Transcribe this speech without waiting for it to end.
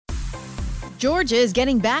Georgia is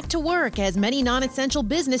getting back to work as many non-essential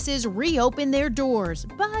businesses reopen their doors,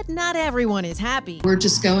 but not everyone is happy. We're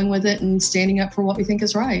just going with it and standing up for what we think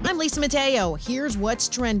is right. I'm Lisa Mateo. Here's what's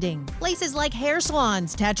trending. Places like hair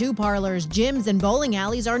salons, tattoo parlors, gyms, and bowling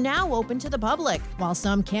alleys are now open to the public. While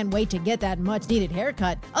some can't wait to get that much-needed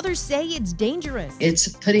haircut, others say it's dangerous. It's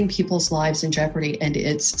putting people's lives in jeopardy, and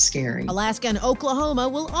it's scary. Alaska and Oklahoma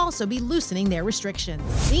will also be loosening their restrictions.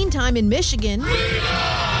 Meantime, in Michigan,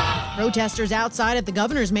 protesters outside at the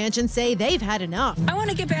governor's mansion say they've had enough. I want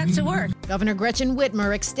to get back to work. Governor Gretchen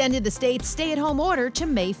Whitmer extended the state's stay-at-home order to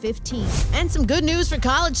May 15th. And some good news for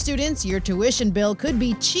college students. Your tuition bill could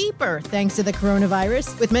be cheaper thanks to the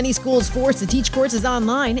coronavirus. With many schools forced to teach courses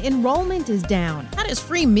online, enrollment is down. How does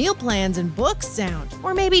free meal plans and books sound?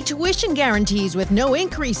 Or maybe tuition guarantees with no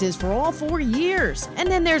increases for all 4 years. And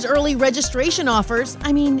then there's early registration offers.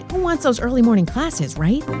 I mean, who wants those early morning classes,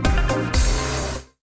 right?